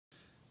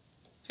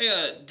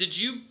Hey, did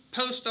you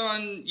post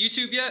on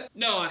YouTube yet?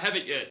 No, I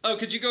haven't yet. Oh,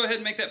 could you go ahead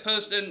and make that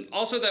post? And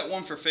also that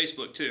one for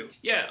Facebook too.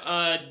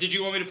 Yeah, did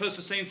you want me to post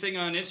the same thing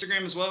on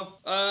Instagram as well?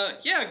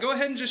 Yeah, go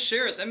ahead and just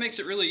share it. That makes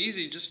it really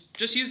easy.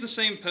 Just use the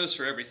same post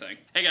for everything.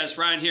 Hey guys,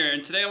 Ryan here,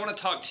 and today I want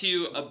to talk to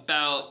you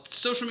about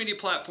social media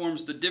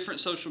platforms, the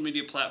different social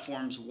media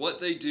platforms, what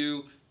they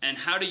do, and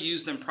how to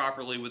use them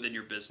properly within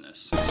your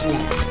business.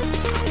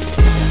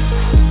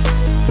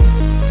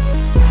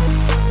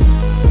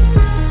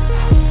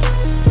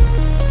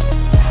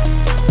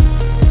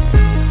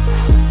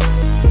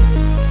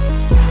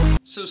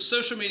 So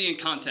social media and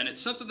content, it's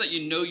something that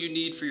you know you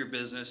need for your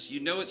business. You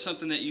know it's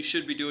something that you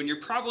should be doing. You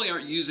probably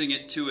aren't using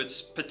it to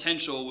its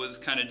potential with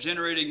kind of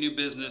generating new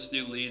business,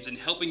 new leads, and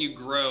helping you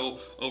grow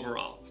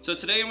overall. So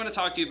today I'm going to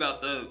talk to you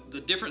about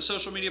the different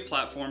social media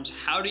platforms,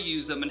 how to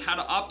use them, and how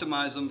to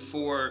optimize them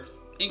for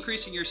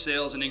increasing your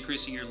sales and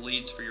increasing your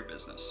leads for your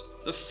business.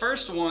 The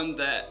first one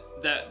that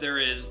there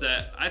is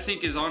that I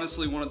think is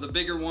honestly one of the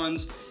bigger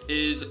ones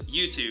is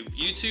YouTube.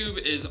 YouTube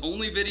is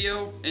only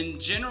video, and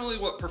generally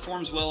what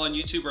performs well on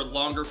YouTube are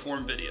longer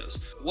form videos.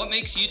 What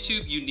makes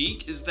YouTube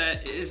unique is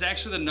that it is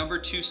actually the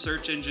 #2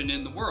 search engine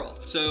in the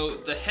world. So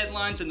the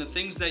headlines and the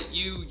things that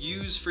you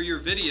use for your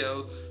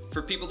video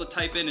for people to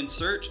type in and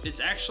search, it's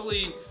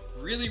actually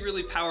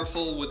really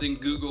powerful within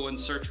Google and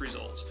search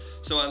results.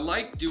 So I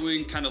like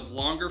doing kind of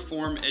longer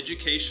form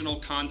educational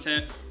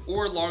content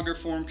or longer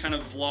form kind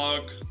of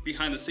vlog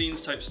behind the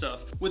scenes type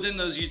stuff within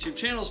those YouTube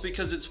channels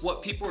because it's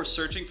what people are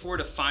searching for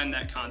to find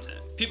that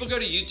content. People go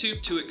to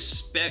YouTube to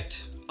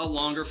expect a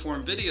longer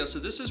form video, so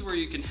this is where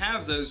you can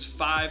have those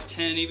 5,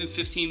 10, even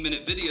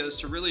 15-minute videos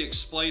to really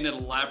explain and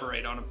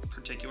elaborate on a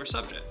particular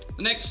subject.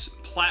 The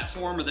next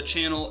platform or the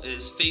channel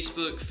is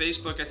Facebook.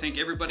 Facebook, I think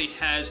everybody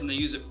has and they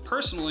use it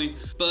personally,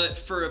 but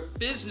for a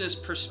business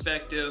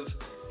perspective,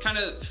 kind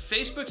of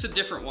Facebook's a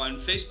different one.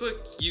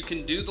 Facebook, you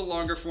can do the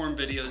longer form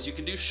videos, you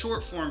can do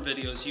short form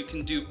videos, you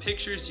can do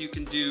pictures, you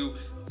can do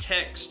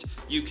text,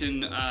 you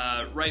can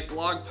write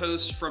blog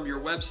posts from your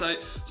website.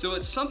 So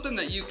it's something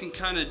that you can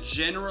kind of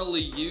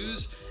generally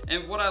use.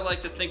 And what I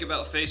like to think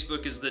about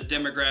Facebook is the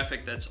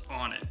demographic that's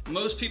on it.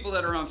 Most people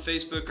that are on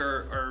Facebook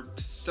are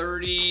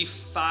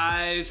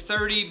 35,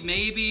 30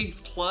 maybe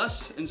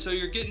plus, and so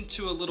you're getting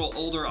to a little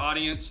older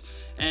audience,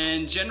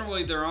 and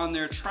generally they're on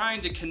there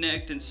trying to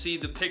connect and see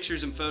the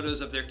pictures and photos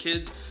of their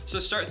kids. So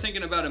start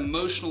thinking about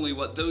emotionally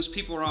what those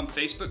people are on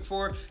Facebook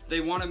for.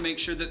 They want to make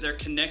sure that they're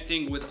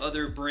connecting with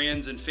other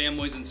brands and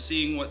families and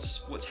seeing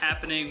what's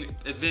happening,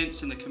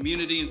 events in the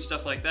community and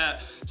stuff like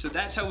that. So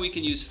that's how we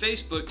can use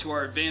Facebook to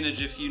our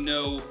advantage if you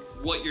know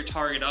what your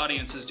target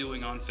audience is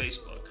doing on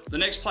Facebook. The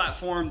next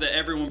platform that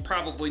everyone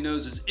probably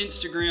knows is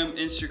Instagram.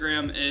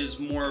 Instagram is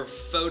more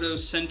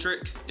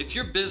photo-centric. If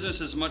your business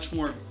is much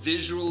more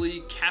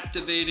visually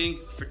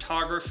captivating,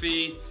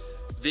 photography,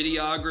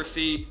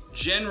 videography,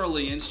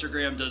 generally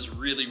Instagram does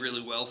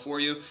really well for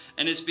you,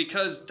 and it's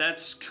because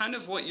that's kind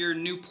of what your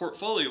new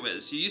portfolio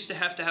is. You used to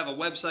have a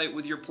website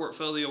with your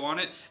portfolio on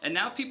it, and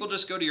now people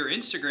just go to your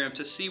Instagram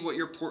to see what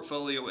your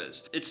portfolio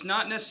is. It's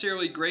not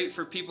necessarily great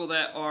for people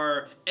that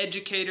are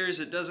educators.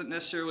 It doesn't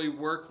necessarily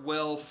work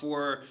well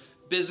for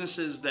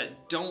businesses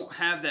that don't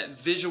have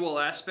that visual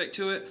aspect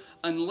to it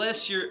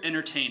unless you're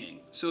entertaining.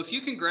 So if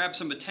you can grab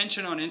some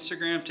attention on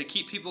Instagram to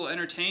keep people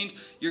entertained,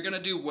 you're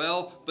gonna do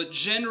well, but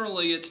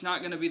generally it's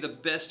not gonna be the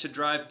best to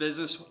drive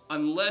business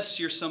unless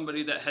you're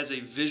somebody that has a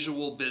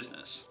visual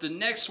business. The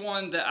next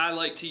one that I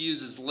like to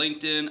use is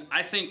LinkedIn.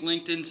 I think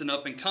LinkedIn's an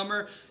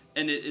up-and-comer,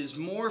 and it is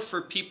more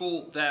for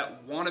people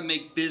that wanna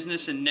make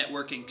business and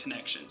networking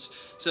connections.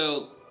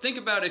 So think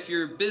about if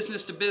you're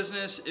business to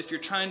business, if you're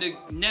trying to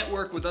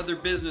network with other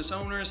business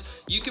owners,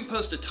 you can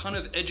post a ton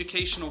of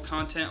educational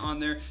content on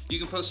there. You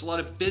can post a lot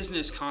of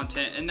business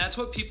content, and that's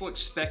what people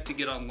expect to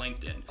get on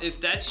LinkedIn. If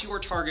that's your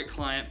target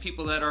client,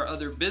 people that are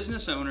other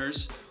business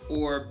owners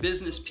or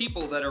business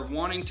people that are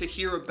wanting to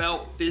hear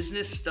about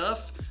business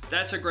stuff,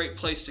 that's a great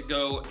place to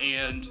go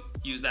and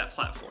use that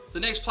platform. The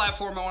next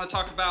platform I want to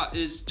talk about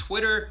is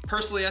Twitter.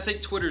 Personally, I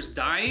think Twitter's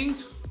dying.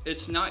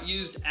 It's not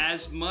used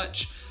as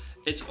much.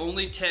 It's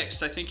only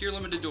text. I think you're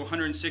limited to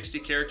 160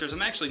 characters.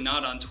 I'm actually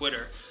not on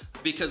Twitter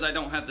because I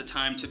don't have the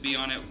time to be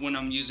on it when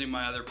I'm using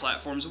my other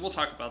platforms. And we'll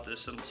talk about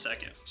this in a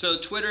second. So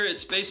Twitter,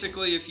 it's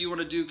basically if you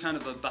want to do kind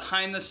of a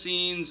behind the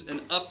scenes,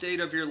 an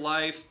update of your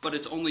life, but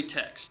it's only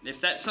text.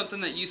 If that's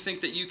something that you think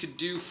that you could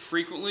do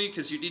frequently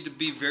because you need to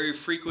be very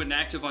frequent and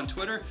active on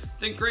Twitter,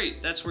 then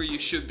great, that's where you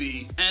should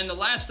be. And the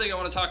last thing I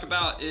want to talk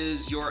about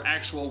is your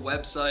actual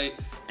website.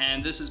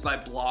 And this is by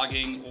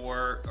blogging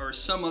or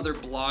some other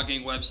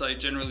blogging website.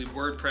 Generally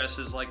WordPress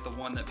is like the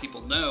one that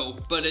people know,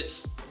 but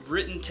it's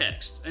written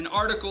text. An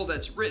article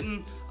that's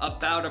written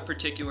about a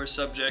particular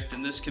subject,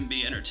 and this can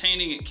be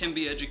entertaining, it can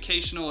be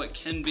educational, it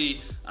can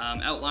be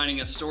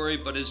outlining a story,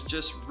 but it's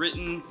just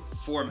written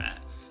format.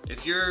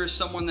 If you're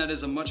someone that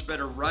is a much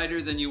better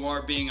writer than you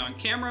are being on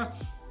camera,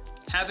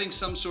 having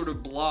some sort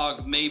of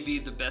blog may be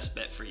the best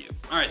bet for you.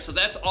 All right, so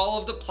that's all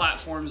of the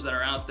platforms that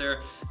are out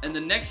there. And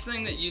the next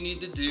thing that you need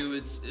to do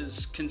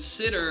is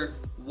consider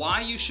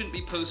why you shouldn't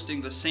be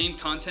posting the same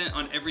content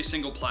on every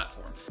single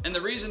platform. And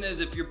the reason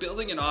is, if you're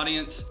building an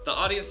audience, the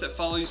audience that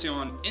follows you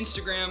on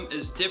Instagram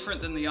is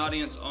different than the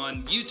audience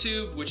on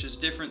YouTube, which is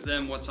different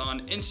than what's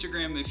on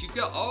Instagram. If you've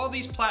got all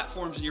these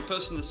platforms and you're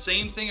posting the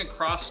same thing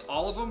across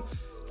all of them,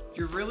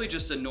 you're really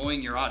just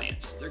annoying your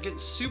audience. They're getting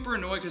super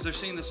annoyed because they're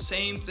seeing the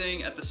same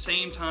thing at the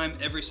same time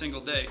every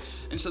single day.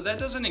 And so that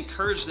doesn't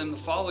encourage them to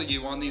follow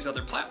you on these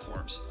other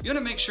platforms. You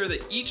wanna make sure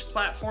that each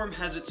platform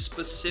has its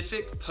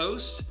specific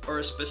post or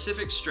a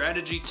specific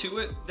strategy to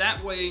it.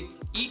 That way,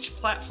 each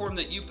platform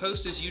that you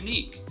post is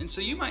unique. And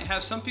so you might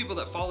have some people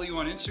that follow you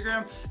on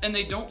Instagram and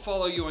they don't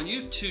follow you on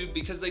YouTube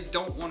because they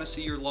don't want to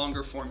see your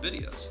longer form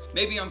videos.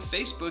 Maybe on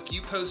Facebook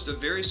you post a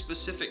very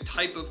specific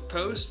type of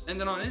post, and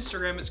then on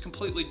Instagram it's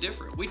completely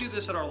different. We do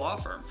this at our law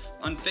firm.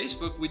 On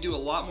Facebook we do a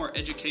lot more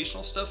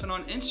educational stuff, and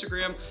on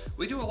Instagram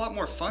we do a lot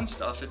more fun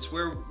stuff. It's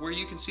where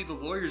you can see the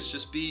lawyers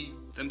just be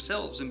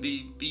themselves and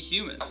be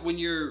human. When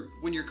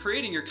you're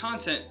creating your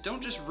content,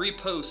 don't just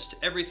repost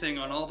everything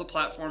on all the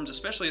platforms,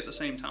 especially at the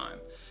same time.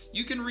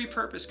 You can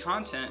repurpose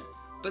content,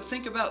 but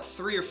think about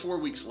 3 or 4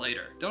 weeks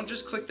later. Don't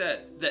just click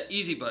that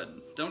easy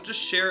button. Don't just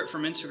share it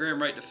from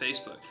Instagram right to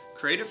Facebook.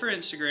 Create it for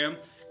Instagram,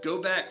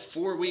 go back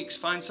 4 weeks,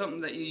 find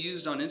something that you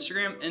used on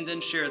Instagram, and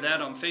then share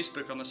that on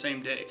Facebook on the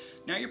same day.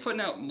 Now you're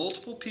putting out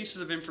multiple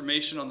pieces of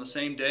information on the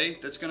same day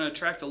that's gonna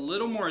attract a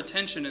little more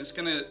attention, and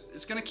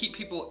it's gonna keep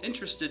people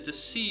interested to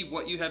see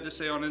what you have to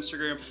say on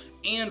Instagram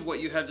and what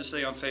you have to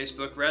say on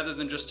Facebook, rather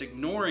than just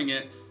ignoring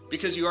it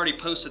because you already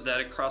posted that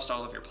across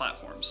all of your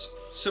platforms.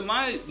 So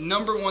my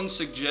 #1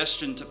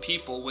 suggestion to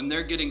people when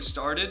they're getting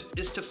started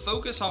is to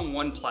focus on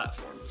one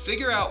platform.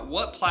 Figure out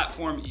what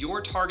platform your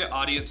target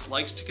audience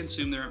likes to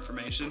consume their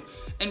information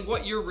and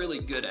what you're really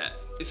good at.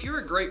 If you're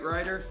a great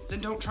writer, then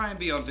don't try and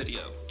be on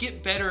video.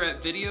 Get better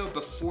at video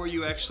before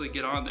you actually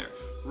get on there.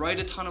 Write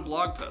a ton of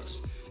blog posts.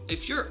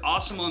 If you're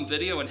awesome on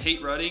video and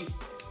hate writing,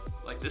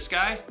 like this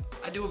guy,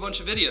 I do a bunch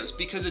of videos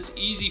because it's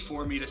easy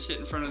for me to sit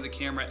in front of the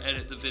camera,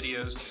 edit the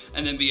videos,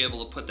 and then be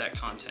able to put that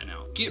content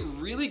out. Get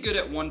really good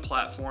at one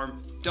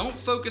platform. Don't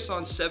focus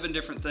on 7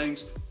 different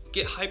things.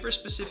 Get hyper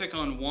specific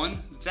on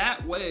one.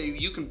 That way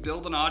you can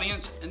build an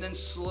audience and then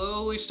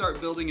slowly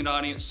start building an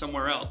audience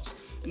somewhere else.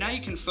 And now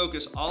you can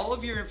focus all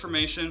of your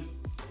information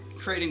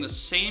creating the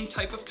same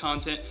type of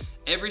content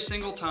every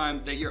single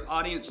time that your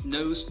audience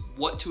knows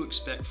what to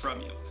expect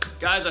from you.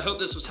 Guys, I hope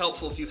this was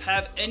helpful. If you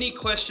have any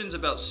questions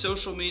about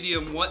social media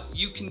and what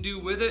you can do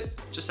with it,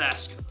 just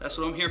ask. That's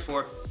what I'm here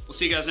for. We'll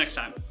see you guys next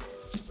time.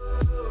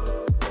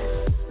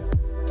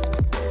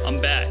 I'm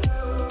back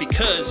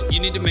because you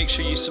need to make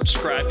sure you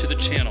subscribe to the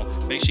channel.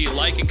 Make sure you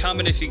like and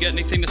comment if you got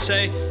anything to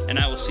say, and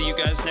I will see you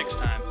guys next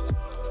time.